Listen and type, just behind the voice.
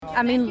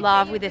I'm in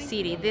love with the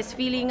city. This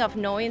feeling of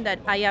knowing that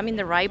I am in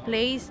the right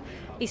place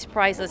is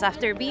priceless.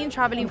 After being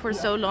traveling for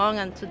so long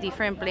and to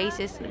different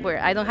places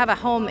where I don't have a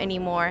home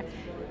anymore,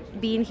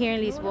 being here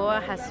in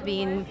Lisboa has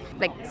been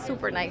like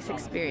super nice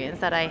experience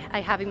that I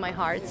have in my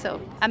heart.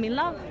 So I'm in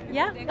love.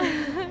 Yeah.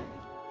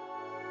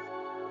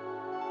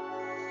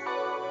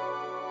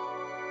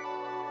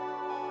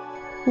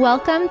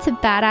 Welcome to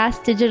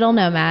Badass Digital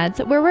Nomads,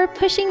 where we're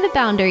pushing the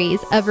boundaries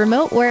of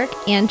remote work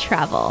and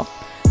travel,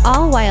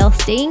 all while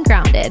staying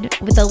grounded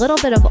with a little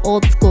bit of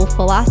old school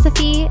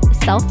philosophy,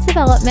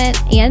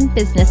 self-development, and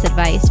business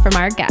advice from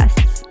our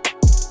guests.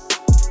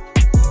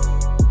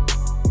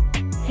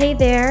 Hey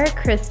there,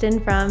 Kristen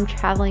from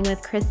Traveling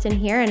with Kristen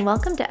here, and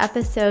welcome to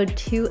episode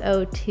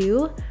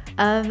 202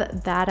 of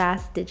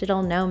Badass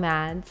Digital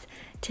Nomads.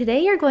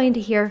 Today you're going to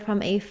hear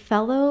from a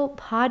fellow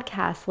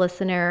podcast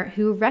listener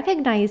who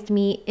recognized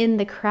me in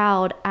the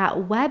crowd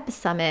at Web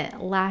Summit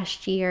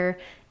last year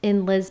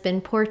in Lisbon,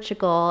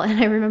 Portugal.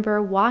 And I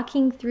remember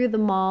walking through the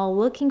mall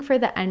looking for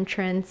the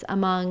entrance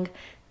among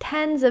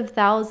tens of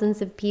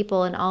thousands of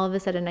people, and all of a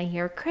sudden I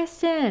hear,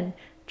 "Kristen,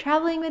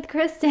 Traveling with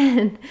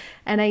Kristen."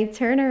 And I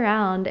turn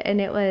around and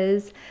it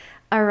was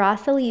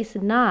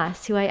Aracelis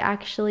Nas, who I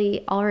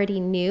actually already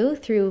knew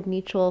through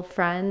mutual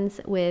friends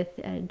with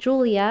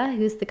Julia,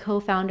 who's the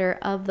co-founder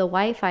of the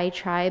Wi-Fi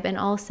Tribe and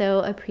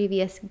also a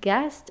previous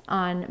guest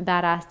on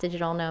Badass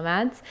Digital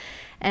Nomads.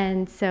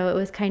 And so it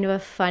was kind of a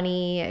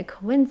funny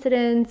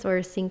coincidence or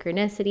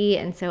synchronicity.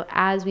 And so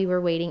as we were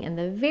waiting in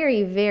the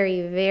very,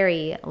 very,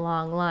 very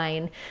long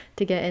line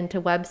to get into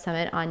Web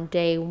Summit on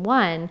day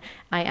one,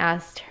 I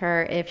asked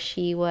her if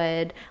she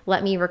would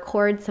let me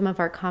record some of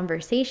our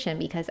conversation,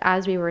 because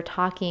as we were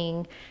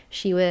talking,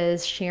 she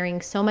was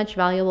sharing so much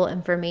valuable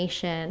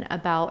information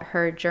about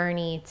her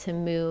journey to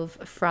move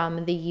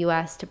from the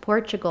US to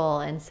Portugal.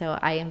 And so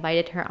I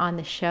invited her on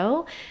the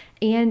show,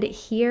 and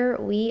here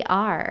we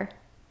are.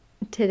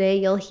 Today,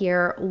 you'll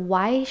hear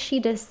why she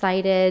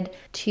decided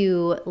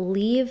to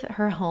leave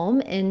her home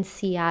in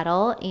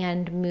Seattle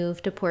and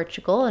move to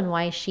Portugal and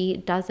why she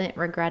doesn't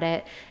regret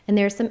it. And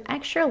there's some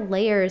extra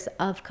layers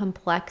of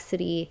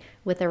complexity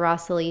with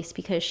Aracelis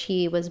because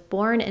she was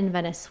born in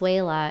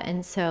Venezuela.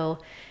 And so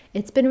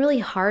it's been really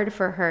hard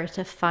for her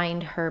to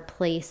find her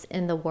place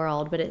in the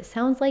world, but it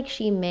sounds like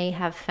she may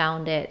have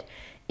found it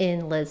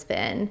in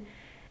Lisbon.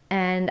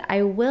 And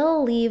I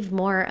will leave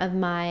more of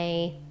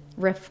my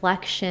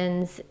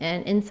reflections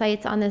and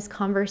insights on this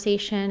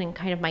conversation and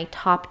kind of my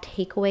top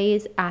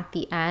takeaways at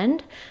the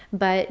end.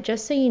 But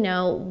just so you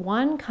know,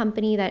 one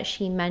company that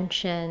she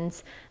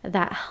mentions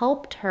that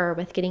helped her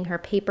with getting her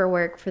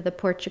paperwork for the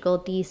Portugal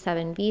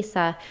D7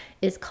 visa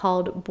is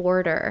called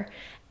Border.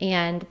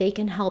 And they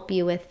can help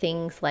you with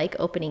things like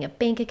opening a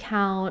bank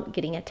account,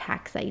 getting a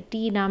tax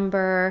ID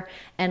number,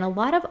 and a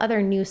lot of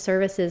other new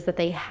services that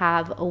they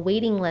have a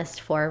waiting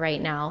list for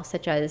right now,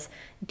 such as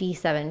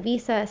D7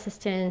 visa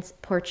assistance,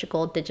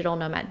 Portugal digital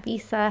nomad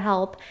visa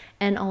help,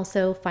 and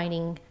also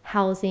finding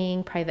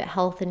housing, private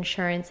health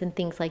insurance, and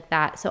things like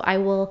that. So I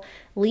will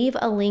leave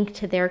a link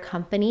to their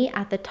company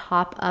at the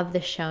top of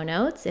the show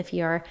notes if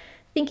you're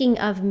thinking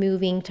of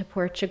moving to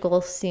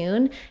Portugal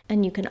soon.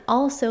 And you can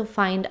also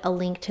find a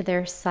link to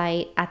their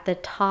site at the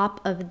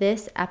top of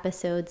this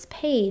episode's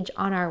page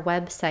on our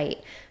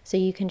website. So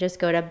you can just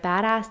go to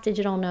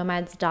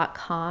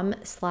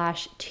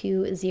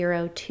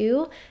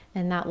badassdigitalnomads.com/202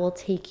 and that will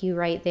take you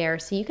right there.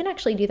 So you can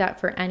actually do that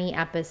for any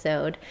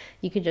episode.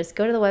 You could just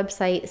go to the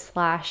website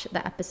 /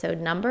 the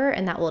episode number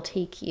and that will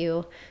take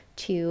you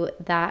to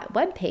that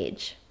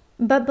webpage.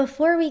 But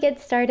before we get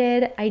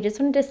started, I just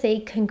wanted to say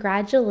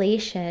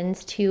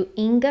congratulations to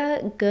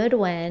Inga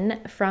Goodwin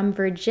from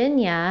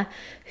Virginia,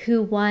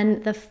 who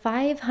won the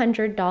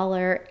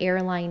 $500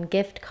 airline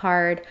gift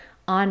card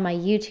on my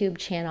YouTube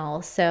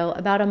channel. So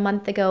about a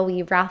month ago,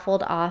 we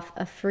raffled off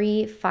a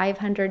free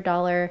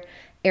 $500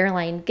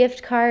 airline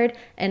gift card,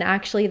 and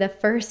actually the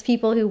first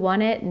people who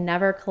won it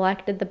never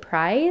collected the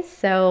prize,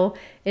 so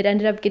it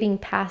ended up getting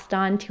passed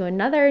on to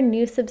another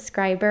new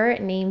subscriber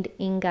named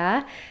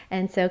Inga.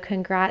 And so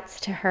congrats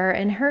to her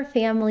and her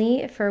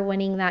family for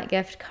winning that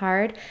gift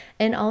card,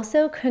 and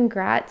also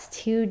congrats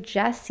to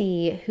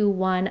Jesse, who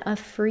won a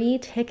free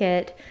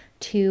ticket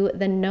to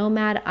the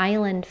Nomad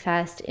Island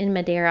Fest in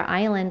Madeira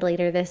Island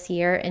later this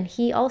year. And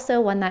he also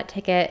won that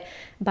ticket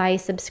by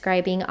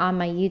subscribing on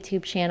my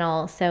YouTube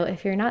channel. So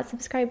if you're not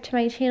subscribed to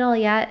my channel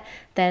yet,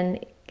 then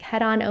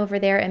head on over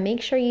there and make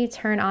sure you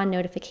turn on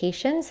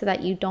notifications so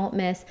that you don't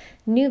miss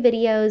new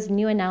videos,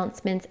 new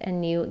announcements,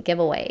 and new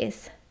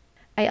giveaways.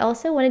 I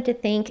also wanted to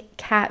thank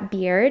Kat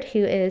Beard, who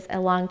is a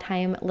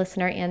longtime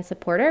listener and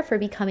supporter, for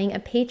becoming a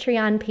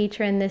Patreon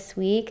patron this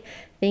week.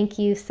 Thank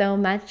you so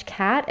much,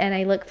 Kat, and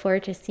I look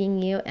forward to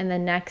seeing you in the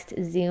next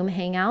Zoom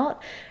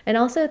hangout. And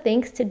also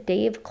thanks to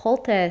Dave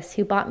Coltis,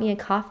 who bought me a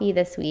coffee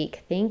this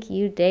week. Thank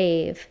you,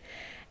 Dave.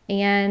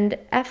 And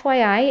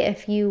FYI,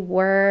 if you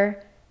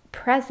were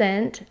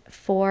present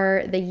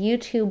for the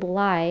YouTube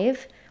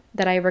live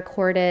that I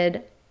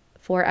recorded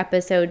for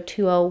episode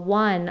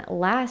 201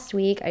 last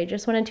week. I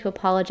just wanted to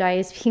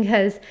apologize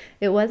because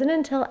it wasn't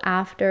until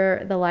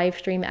after the live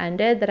stream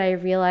ended that I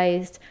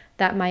realized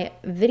that my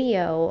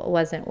video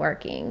wasn't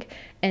working.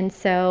 And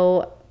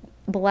so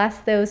bless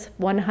those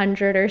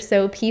 100 or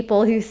so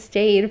people who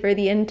stayed for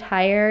the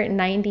entire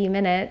 90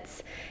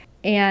 minutes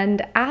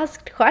and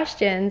asked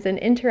questions and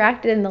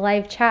interacted in the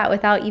live chat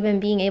without even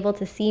being able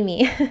to see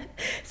me.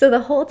 So the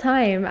whole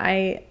time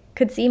I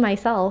could see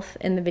myself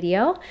in the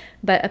video,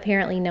 but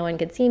apparently no one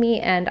could see me,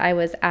 and I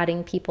was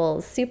adding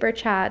people's super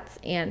chats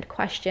and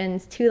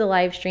questions to the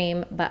live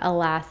stream, but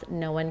alas,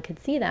 no one could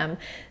see them.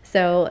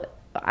 So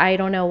I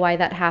don't know why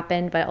that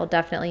happened, but I'll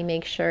definitely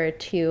make sure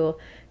to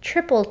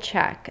triple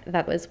check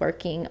that was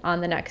working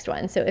on the next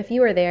one. So if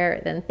you were there,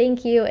 then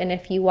thank you. And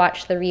if you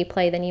watched the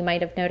replay, then you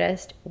might have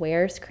noticed,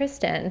 where's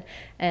Kristen?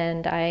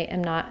 And I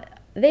am not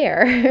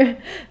there.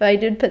 But I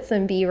did put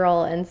some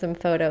B-roll and some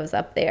photos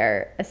up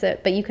there.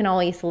 But you can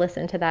always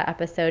listen to that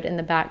episode in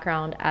the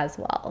background as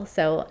well.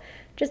 So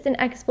just an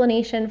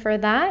explanation for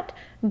that.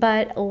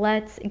 But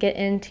let's get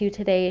into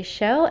today's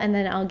show, and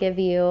then I'll give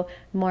you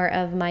more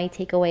of my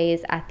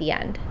takeaways at the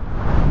end.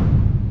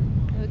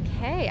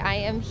 Okay, I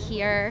am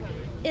here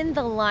in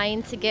the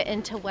line to get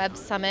into Web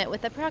Summit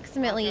with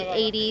approximately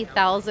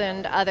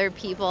 80,000 other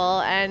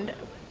people, and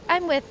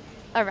I'm with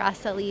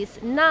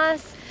Aracelis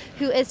Nas,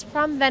 who is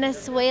from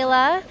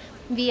Venezuela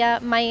via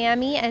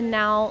Miami and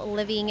now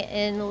living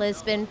in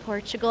Lisbon,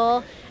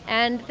 Portugal.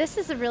 And this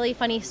is a really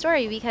funny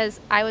story because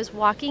I was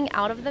walking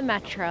out of the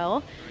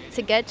metro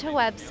to get to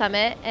Web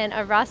Summit, and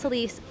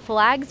Aracelis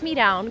flags me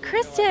down,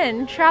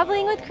 Kristen,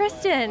 traveling with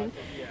Kristen.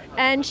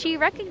 And she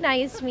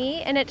recognized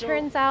me, and it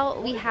turns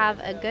out we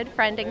have a good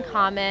friend in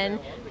common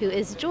who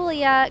is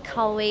Julia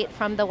Calwait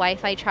from the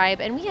Wi-Fi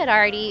Tribe, and we had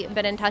already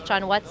been in touch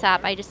on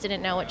WhatsApp. I just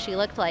didn't know what she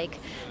looked like.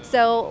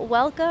 So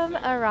welcome,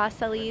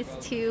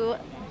 Aracelis, to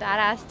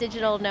Badass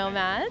Digital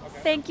Nomads.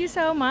 Thank you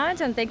so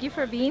much, and thank you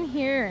for being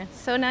here.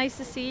 So nice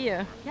to see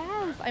you.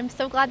 Yes, I'm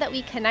so glad that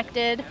we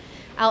connected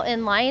out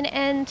in line.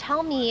 And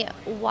tell me,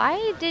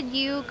 why did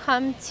you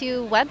come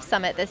to Web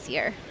Summit this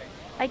year?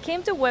 I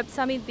came to Web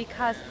Summit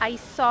because I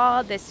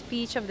saw the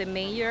speech of the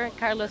mayor,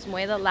 Carlos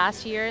Moedo,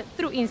 last year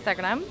through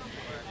Instagram,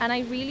 and I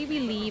really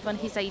believe on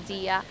his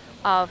idea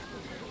of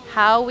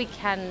how we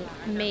can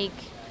make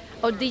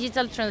a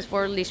digital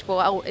transform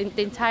Lisboa,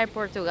 the entire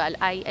Portugal.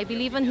 I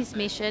believe in his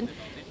mission,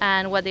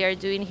 and what they are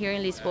doing here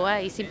in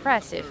Lisboa is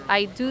impressive.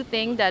 I do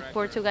think that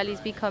Portugal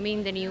is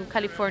becoming the new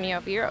California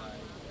of Europe.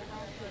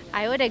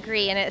 I would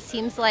agree, and it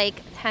seems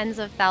like tens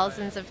of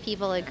thousands of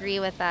people agree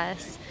with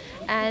us.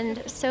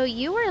 And so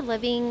you were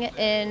living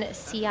in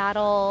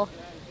Seattle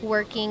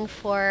working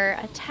for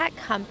a tech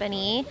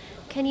company.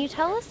 Can you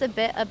tell us a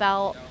bit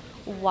about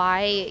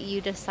why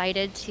you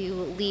decided to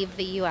leave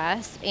the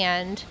US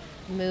and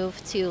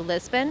move to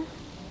Lisbon?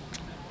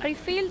 I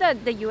feel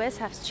that the U.S.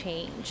 has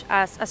changed.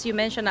 As you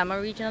mentioned, I'm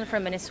originally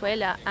from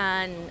Venezuela,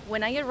 and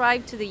when I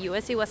arrived to the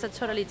U.S., it was a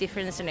totally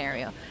different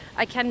scenario.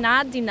 I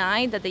cannot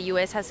deny that the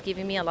U.S. has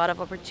given me a lot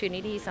of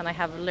opportunities, and I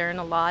have learned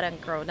a lot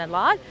and grown a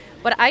lot,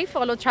 but I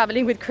followed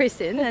traveling with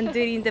Kristen, and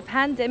during the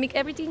pandemic,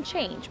 everything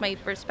changed. My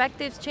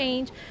perspectives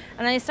changed,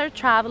 and I started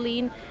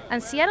traveling,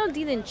 and Seattle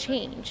didn't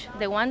change.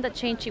 The one that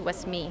changed, it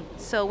was me.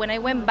 So when I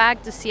went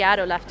back to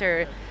Seattle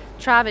after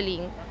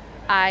traveling,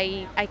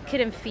 I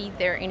couldn't fit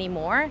there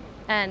anymore.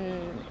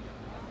 And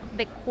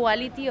the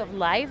quality of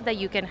life that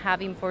you can have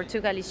in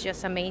Portugal is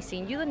just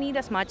amazing. You don't need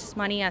as much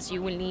money as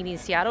you will need in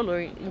Seattle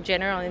or in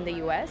general in the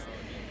US.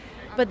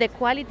 But the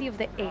quality of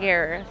the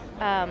air,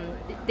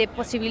 the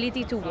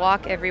possibility to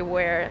walk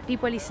everywhere,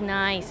 people is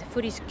nice,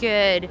 food is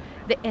good,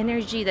 the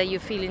energy that you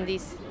feel in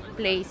this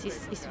place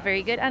is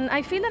very good. And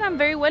I feel that I'm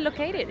very well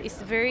located.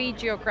 It's very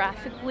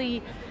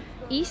geographically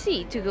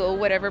easy to go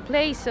whatever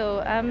place.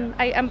 So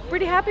I'm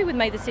pretty happy with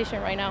my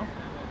decision right now.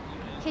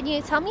 Can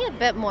you tell me a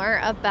bit more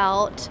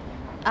about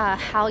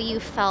how you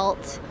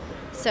felt?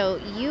 So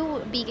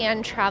you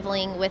began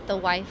traveling with the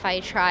Wi-Fi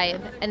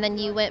Tribe, and then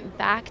you went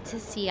back to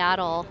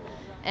Seattle,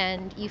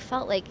 and you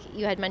felt like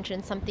you had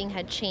mentioned something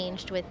had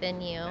changed within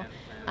you.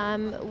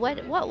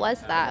 What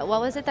was that?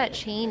 What was it that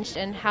changed,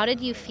 and how did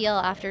you feel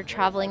after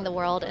traveling the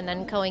world and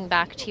then going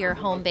back to your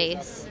home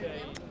base?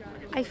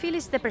 I feel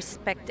it's the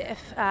perspective.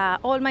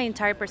 All my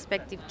entire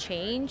perspective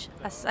changed.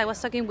 As I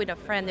was talking with a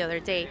friend the other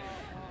day,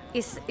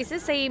 it's the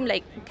same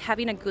like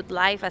having a good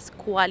life as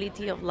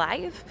quality of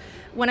life.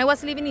 When I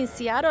was living in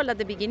Seattle at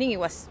the beginning, it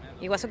was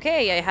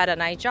okay. I had a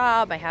nice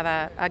job, I have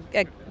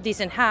a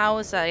decent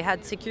house, I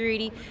had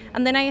security.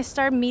 And then I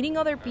started meeting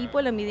other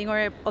people and meeting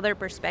other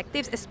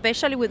perspectives,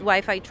 especially with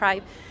Wi-Fi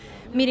Tribe,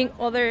 meeting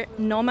other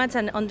nomads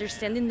and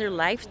understanding their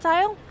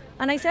lifestyle.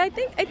 And I said, I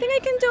think I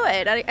can do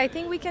it. I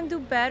think we can do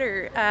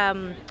better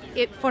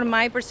for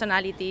my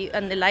personality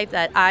and the life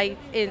that I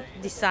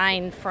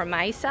designed for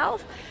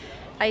myself.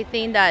 I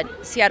think that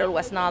Seattle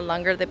was no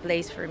longer the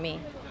place for me.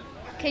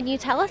 Can you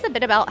tell us a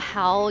bit about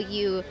how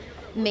you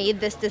made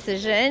this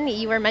decision.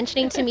 You were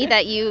mentioning to me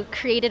that you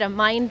created a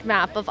mind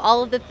map of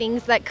all of the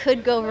things that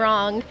could go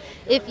wrong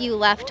if you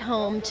left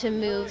home to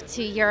move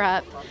to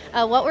Europe.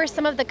 What were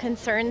some of the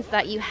concerns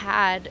that you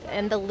had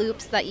and the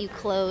loops that you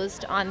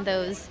closed on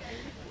those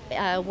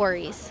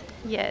worries?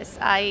 Yes,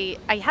 I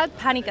had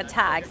panic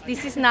attacks.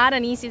 This is not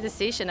an easy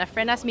decision. A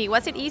friend asked me,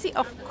 was it easy?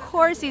 Of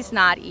course it's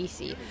not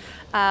easy.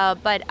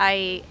 But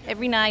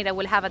every night I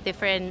will have a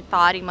different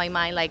thought in my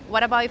mind, like,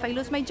 what about if I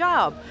lose my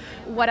job?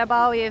 What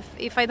about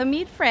if I don't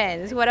meet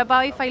friends? What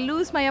about if I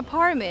lose my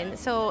apartment?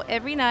 So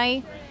every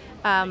night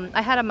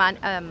I had a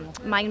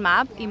mind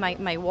map in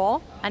my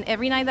wall, and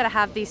every night that I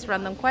have these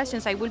random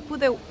questions, I will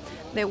put the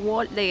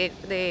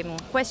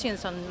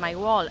questions on my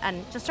wall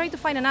and just try to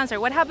find an answer.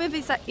 What happens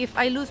if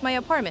I lose my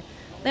apartment?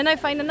 Then I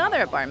find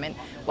another apartment.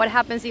 What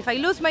happens if I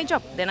lose my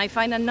job? Then I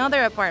find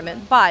another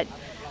apartment. But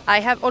I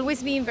have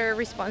always been very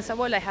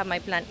responsible. I have my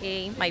plan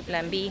A, my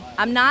plan B.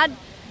 I'm not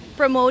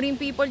promoting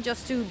people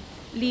just to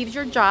leave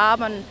your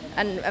job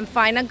and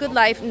find a good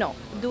life. No,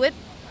 do it.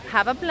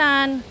 Have a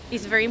plan.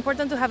 It's very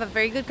important to have a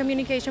very good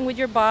communication with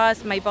your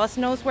boss. My boss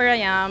knows where I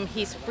am.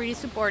 He's pretty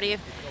supportive.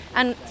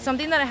 And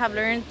something that I have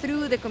learned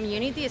through the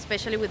community,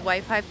 especially with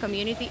Wi-Fi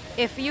community,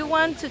 if you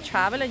want to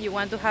travel and you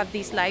want to have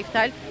this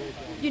lifestyle,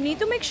 you need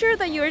to make sure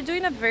that you're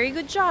doing a very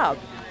good job.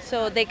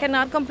 So they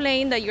cannot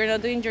complain that you're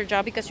not doing your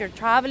job because you're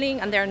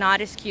traveling, and they're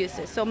not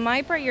excuses. So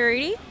my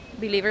priority,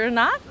 believe it or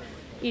not,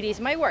 it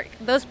is my work.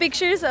 Those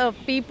pictures of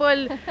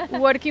people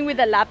working with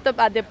a laptop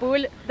at the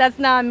pool, that's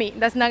not me.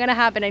 That's not gonna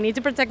happen. I need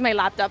to protect my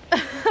laptop.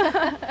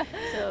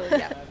 So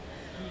yeah.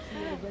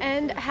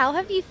 And how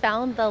have you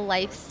found the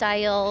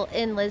lifestyle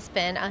in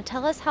Lisbon?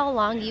 Tell us how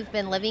long you've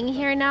been living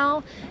here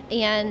now,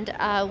 and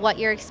what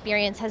your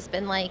experience has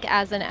been like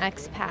as an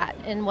expat,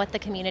 and what the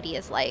community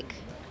is like.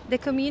 The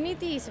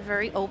community is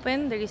very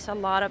open. There is a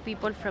lot of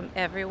people from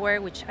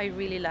everywhere, which I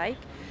really like.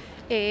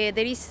 There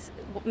is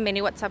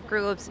many WhatsApp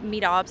groups,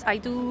 meetups. I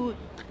do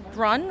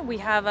run. We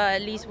have a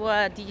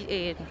Lisboa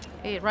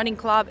running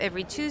club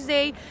every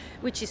Tuesday,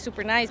 which is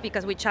super nice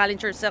because we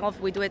challenge ourselves.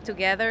 We do it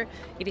together.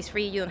 It is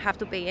free. You don't have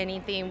to pay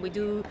anything. We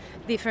do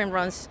different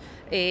runs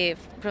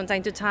from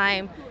time to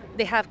time.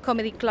 They have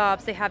comedy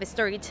clubs. They have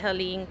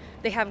storytelling.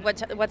 They have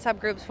WhatsApp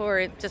groups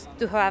for just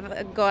to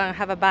go and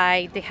have a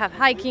bite. They have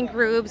hiking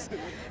groups,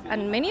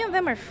 and many of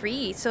them are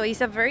free. So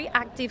it's a very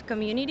active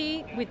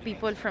community with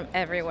people from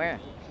everywhere.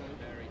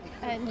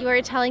 And you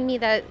were telling me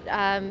that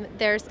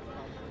there's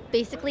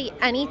basically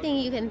anything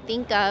you can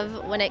think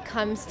of when it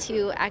comes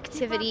to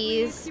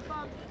activities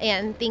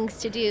and things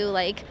to do,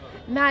 like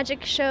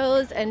magic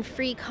shows and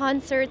free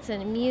concerts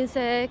and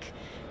music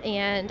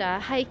and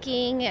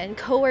hiking and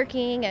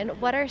co-working.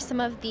 And what are some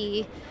of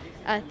the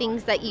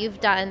things that you've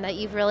done that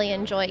you've really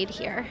enjoyed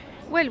here?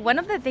 Well, one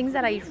of the things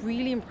that I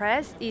really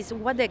impressed is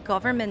what the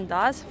government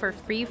does for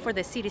free for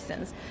the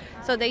citizens.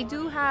 So they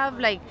do have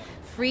like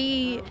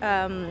free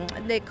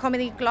the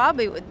comedy club,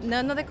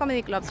 not the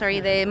comedy club, sorry,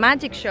 the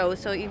magic show.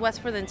 So it was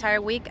for the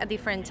entire week at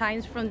different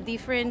times from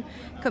different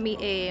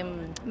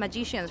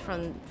magicians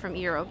from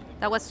Europe.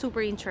 That was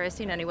super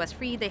interesting, and it was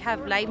free. They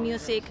have live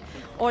music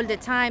all the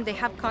time. They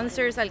have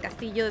concerts at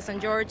Castillo de San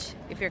Jorge.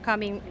 If you're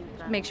coming,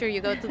 make sure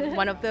you go to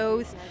one of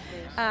those.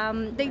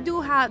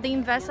 They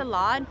invest a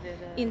lot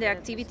in the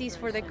activities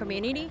for the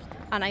community,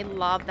 and I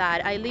love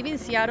that. I live in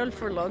Seattle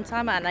for a long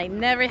time, and I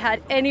never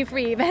had any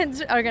free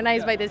events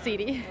organized by the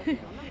city.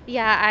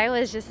 Yeah, I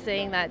was just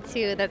saying that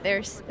too, that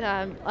there's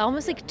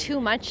almost like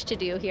too much to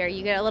do here.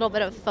 You get a little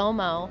bit of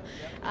FOMO.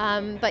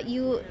 But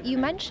you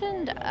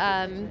mentioned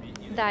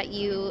that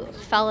you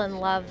fell in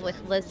love with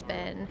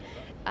Lisbon.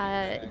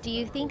 Do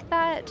you think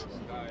that,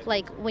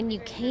 like, when you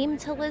came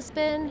to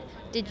Lisbon,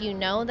 did you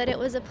know that it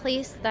was a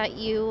place that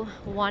you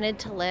wanted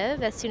to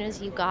live as soon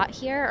as you got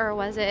here, or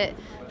was it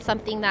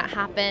something that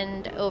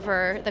happened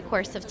over the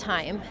course of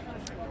time?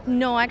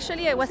 No,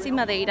 actually, I was in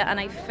Madeira, and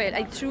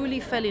I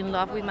truly fell in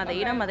love with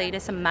Madeira. Madeira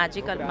is a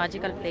magical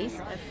place.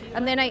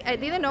 And then I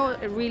didn't know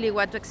really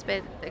what to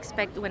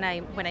expect when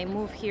I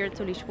moved here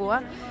to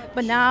Lisboa.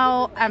 But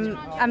now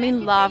I'm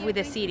in love with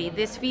the city.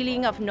 This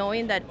feeling of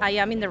knowing that I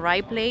am in the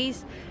right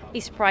place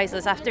is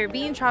priceless. After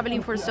being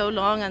traveling for so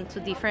long and to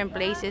different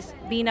places,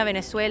 being a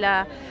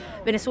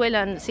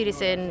Venezuelan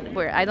citizen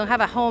where I don't have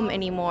a home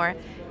anymore,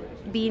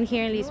 being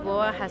here in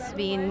Lisboa has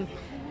been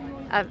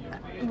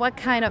what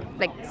kind of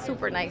like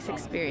super nice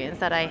experience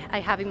that I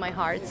have in my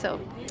heart. So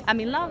I'm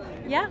in love.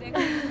 Yeah.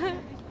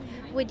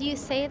 Would you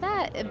say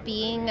that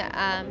being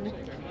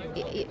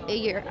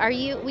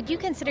would you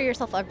consider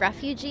yourself a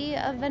refugee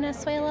of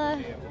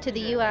Venezuela to the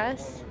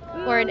U.S.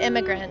 or an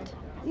immigrant?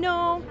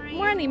 No,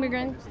 more an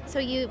immigrant. So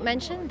you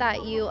mentioned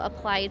that you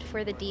applied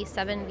for the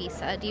D7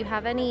 visa. Do you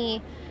have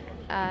any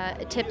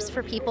tips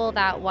for people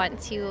that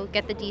want to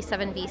get the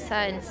D7 visa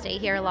and stay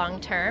here long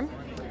term?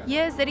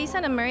 Yes, there is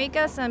an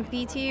Americas and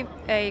PT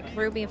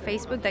group in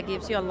Facebook that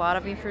gives you a lot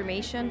of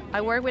information.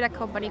 I work with a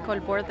company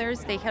called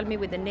Borders. They help me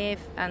with the NIF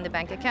and the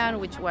bank account,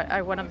 which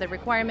are one of the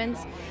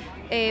requirements.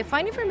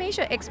 Find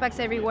information. Expats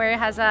Everywhere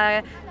has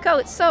a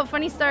code. So,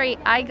 funny story,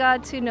 I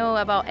got to know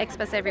about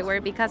Expats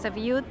Everywhere because of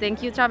you.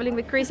 Thank you, Traveling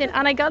with Christian.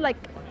 And I got like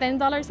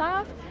 $10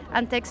 off.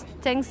 And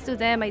thanks to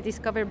them, I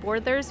discovered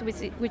Borders,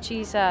 which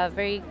is a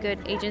very good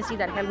agency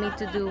that helped me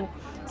to do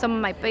some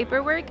of my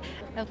paperwork.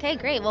 Okay,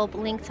 great. We'll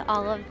link to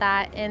all of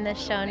that in the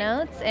show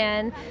notes.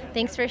 And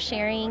thanks for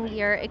sharing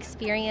your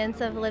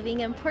experience of living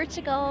in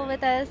Portugal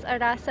with us,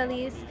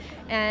 Aracelis.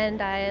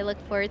 And I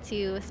look forward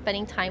to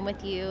spending time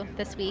with you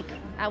this week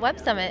at Web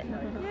Summit.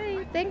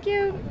 Yay, thank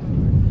you.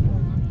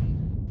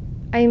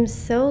 I'm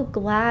so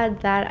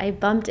glad that I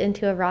bumped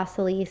into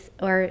Aracelis,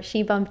 or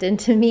she bumped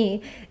into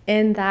me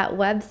in that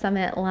Web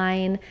Summit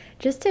line.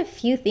 Just a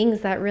few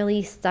things that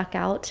really stuck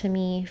out to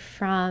me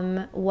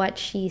from what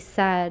she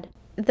said.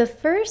 The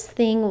first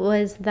thing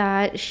was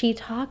that she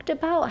talked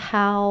about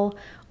how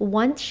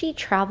once she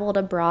traveled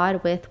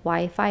abroad with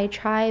Wi-Fi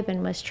Tribe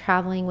and was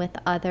traveling with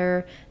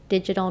other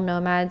digital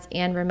nomads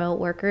and remote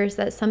workers,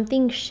 that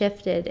something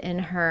shifted in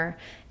her.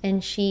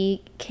 And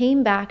she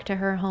came back to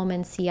her home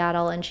in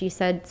Seattle and she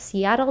said,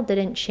 Seattle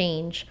didn't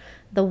change.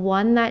 The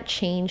one that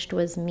changed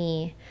was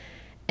me.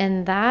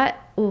 And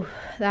that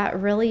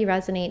really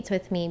resonates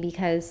with me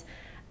because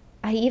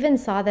I even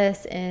saw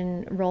this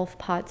in Rolf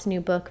Potts'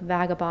 new book,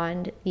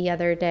 Vagabond, the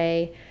other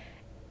day.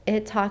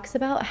 It talks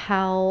about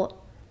how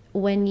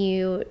when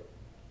you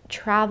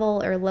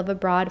travel or live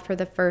abroad for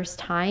the first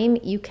time,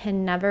 you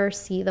can never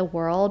see the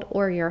world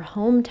or your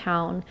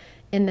hometown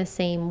in the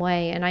same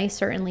way. And I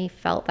certainly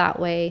felt that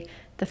way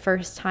the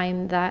first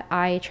time that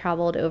I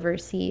traveled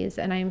overseas,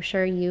 and I'm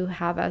sure you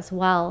have as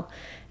well.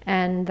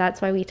 And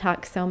that's why we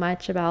talk so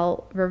much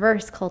about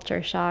reverse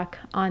culture shock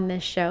on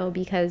this show,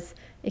 because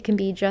it can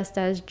be just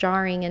as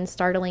jarring and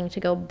startling to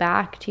go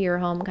back to your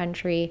home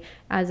country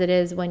as it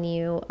is when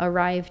you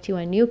arrive to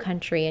a new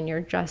country and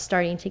you're just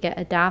starting to get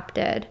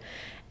adapted.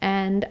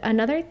 And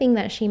another thing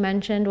that she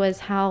mentioned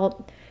was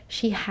how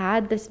she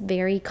had this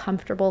very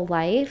comfortable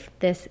life,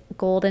 this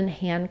golden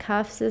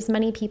handcuffs, as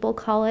many people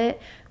call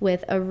it,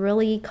 with a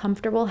really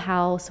comfortable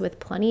house with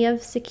plenty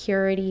of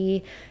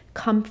security,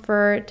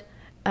 comfort,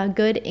 a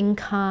good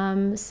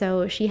income.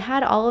 So she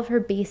had all of her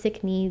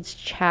basic needs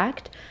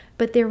checked,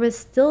 but there was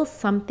still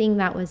something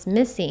that was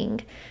missing.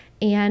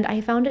 And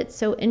I found it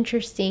so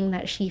interesting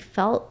that she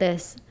felt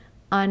this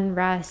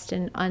unrest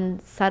and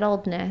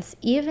unsettledness,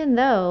 even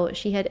though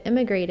she had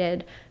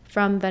immigrated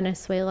from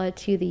Venezuela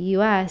to the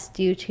US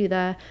due to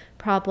the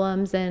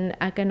problems and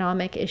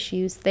economic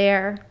issues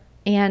there.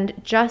 And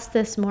just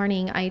this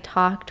morning, I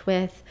talked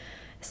with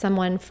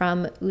someone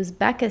from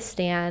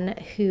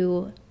Uzbekistan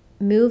who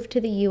moved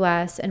to the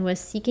US and was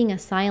seeking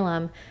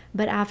asylum,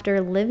 but after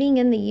living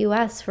in the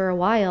US for a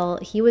while,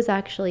 he was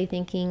actually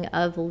thinking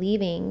of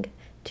leaving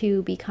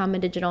to become a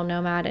digital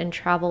nomad and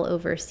travel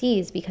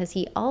overseas because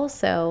he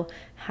also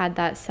had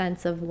that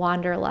sense of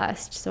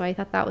wanderlust. So I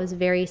thought that was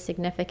very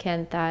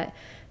significant that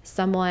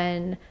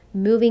someone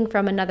moving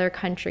from another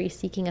country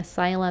seeking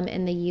asylum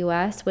in the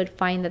US would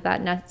find that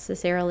that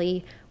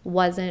necessarily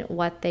wasn't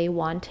what they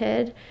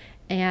wanted,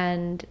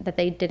 and that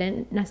they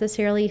didn't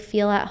necessarily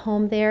feel at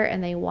home there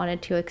and they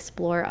wanted to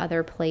explore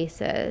other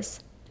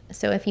places.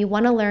 So if you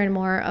want to learn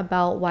more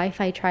about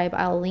Wi-Fi Tribe,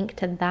 I'll link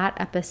to that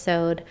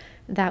episode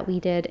that we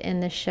did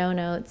in the show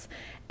notes.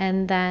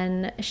 And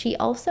then she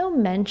also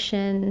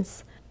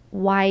mentions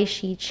why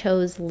she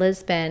chose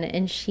Lisbon,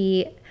 and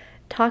she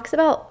talks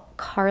about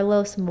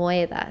Carlos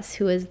Moedas,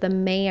 who is the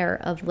mayor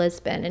of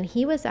Lisbon, and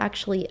he was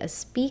actually a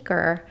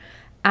speaker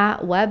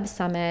at Web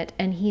Summit,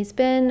 and he's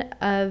been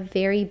a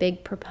very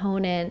big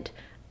proponent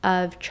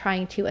of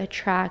trying to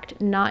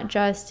attract not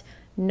just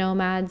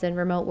nomads and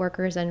remote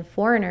workers and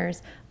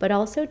foreigners, but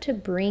also to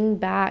bring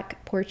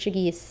back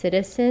Portuguese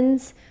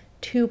citizens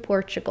to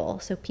Portugal.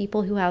 So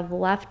people who have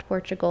left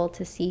Portugal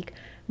to seek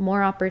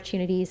more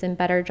opportunities and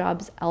better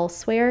jobs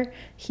elsewhere.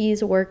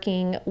 He's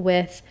working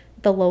with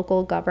the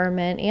local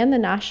government and the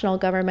national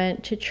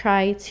government to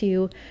try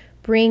to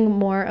bring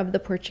more of the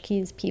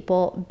Portuguese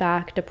people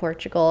back to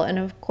Portugal. And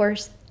of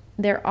course,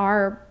 there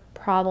are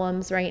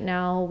problems right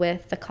now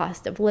with the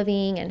cost of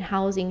living and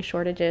housing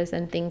shortages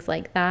and things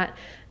like that,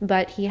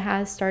 but he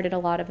has started a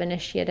lot of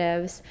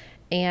initiatives.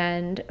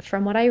 And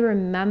from what I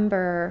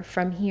remember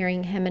from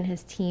hearing him and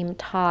his team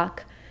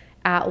talk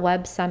at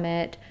Web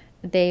Summit,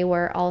 they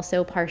were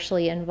also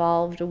partially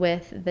involved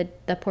with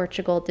the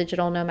Portugal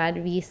Digital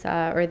Nomad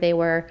Visa, or they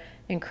were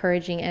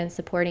encouraging and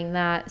supporting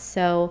that.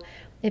 So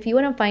if you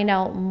want to find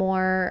out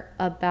more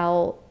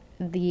about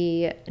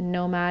the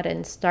nomad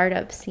and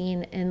startup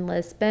scene in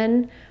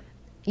Lisbon,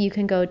 you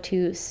can go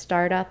to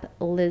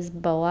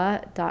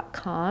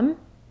startuplisboa.com.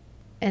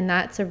 And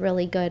that's a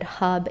really good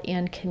hub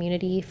and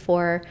community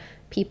for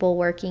people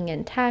working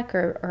in tech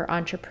or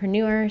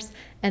entrepreneurs.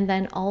 And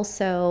then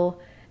also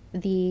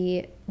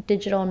the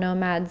Digital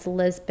Nomads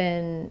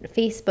Lisbon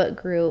Facebook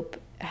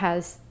group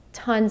has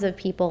tons of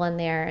people in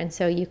there. And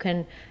so you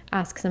can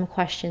ask some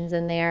questions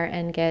in there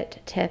and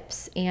get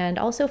tips and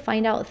also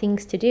find out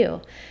things to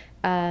do.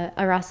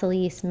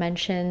 Aracelis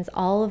mentions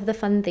all of the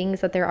fun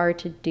things that there are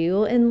to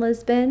do in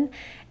Lisbon,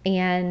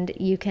 and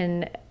you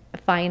can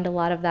find a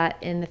lot of that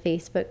in the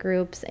Facebook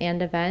groups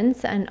and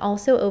events, and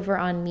also over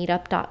on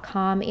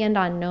meetup.com and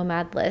on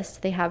Nomad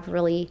List. They have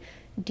really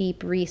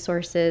deep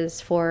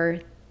resources for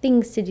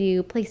things to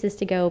do, places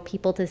to go,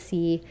 people to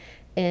see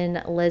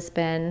in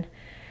Lisbon.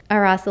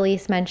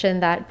 Aracelis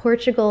mentioned that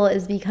Portugal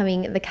is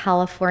becoming the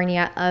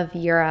California of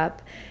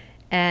Europe,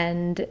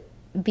 and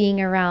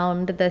being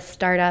around the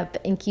startup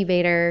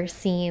incubator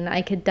scene,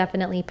 I could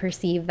definitely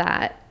perceive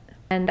that.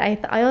 And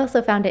I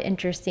also found it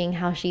interesting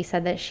how she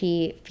said that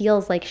she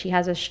feels like she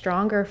has a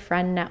stronger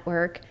friend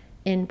network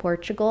in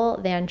Portugal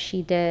than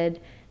she did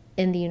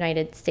in the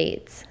United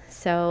States.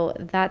 So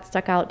that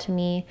stuck out to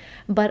me,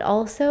 but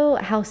also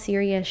how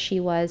serious she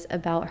was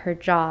about her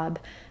job,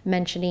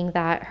 mentioning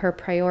that her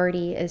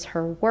priority is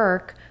her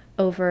work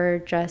over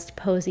just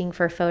posing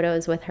for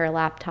photos with her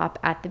laptop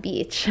at the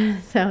beach.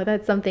 So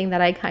that's something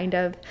that I kind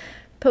of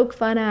poke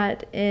fun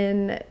at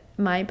in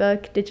my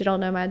book, Digital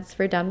Nomads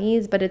for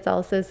Dummies, but it's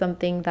also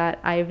something that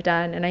I've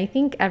done. And I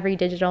think every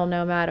digital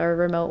nomad or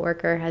remote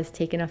worker has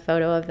taken a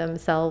photo of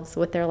themselves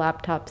with their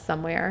laptop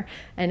somewhere.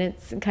 And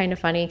it's kind of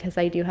funny because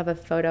I do have a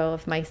photo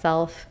of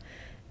myself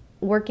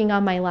working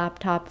on my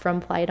laptop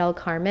from Playa del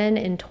Carmen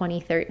in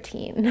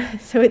 2013.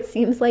 So it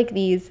seems like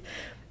these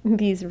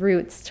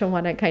roots to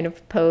want to kind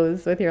of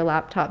pose with your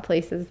laptop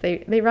places,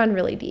 they run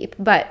really deep.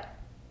 But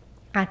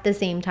at the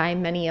same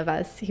time, many of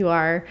us who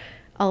are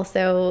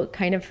also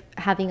kind of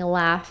having a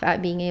laugh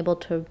at being able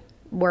to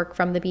work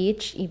from the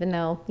beach, even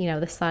though,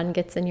 the sun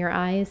gets in your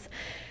eyes,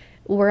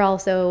 we're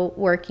also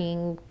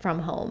working from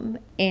home.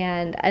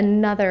 And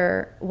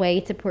another way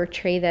to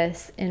portray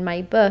this in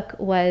my book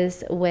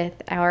was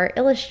with our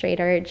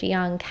illustrator,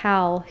 Jiang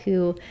Cao,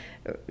 who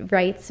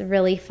writes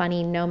really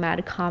funny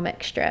nomad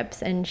comic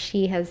strips. And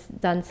she has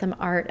done some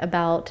art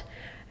about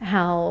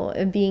how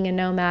being a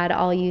nomad,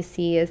 all you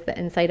see is the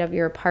inside of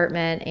your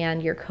apartment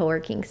and your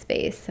co-working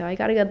space. So I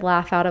got a good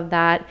laugh out of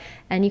that.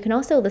 And you can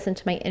also listen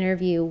to my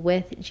interview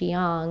with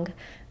Jiang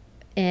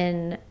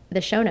in the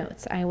show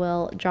notes. I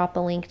will drop a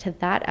link to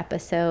that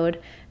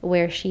episode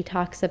where she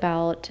talks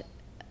about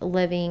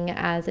living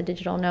as a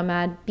digital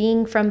nomad,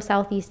 being from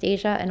Southeast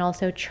Asia, and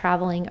also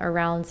traveling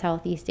around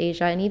Southeast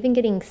Asia and even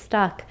getting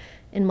stuck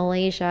in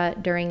Malaysia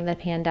during the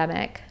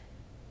pandemic.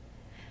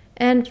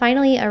 And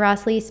finally,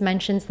 Aracelis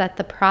mentions that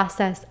the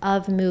process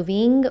of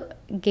moving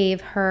gave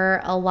her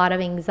a lot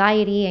of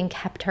anxiety and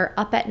kept her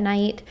up at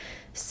night.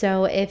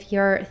 So if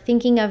you're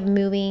thinking of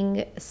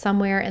moving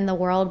somewhere in the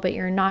world, but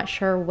you're not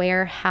sure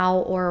where, how,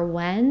 or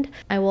when,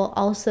 I will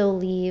also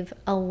leave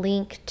a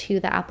link to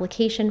the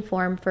application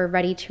form for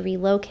Ready to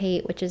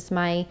Relocate, which is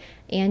my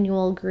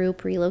annual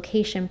group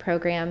relocation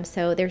program.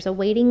 So there's a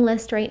waiting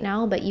list right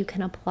now, but you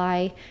can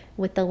apply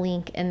with the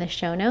link in the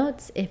show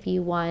notes if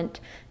you want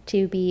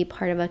to be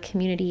part of a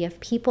community of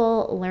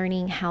people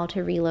learning how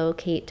to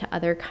relocate to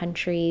other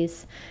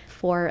countries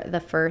for the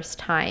first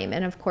time.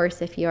 And of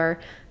course, if you're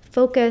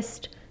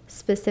focused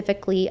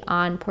specifically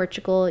on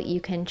Portugal,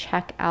 you can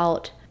check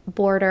out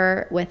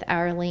Border with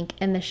our link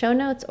in the show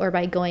notes, or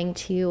by going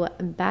to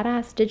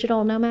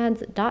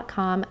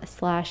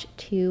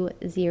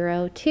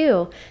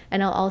badassdigitalnomads.com/202.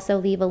 And I'll also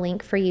leave a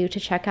link for you to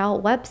check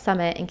out Web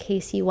Summit in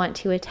case you want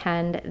to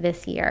attend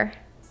this year.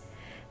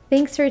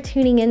 Thanks for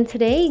tuning in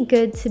today.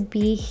 Good to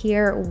be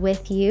here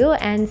with you,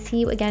 and see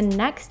you again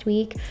next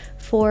week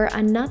for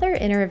another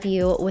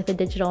interview with a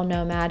digital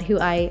nomad who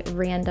I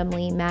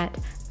randomly met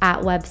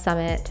at Web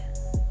Summit.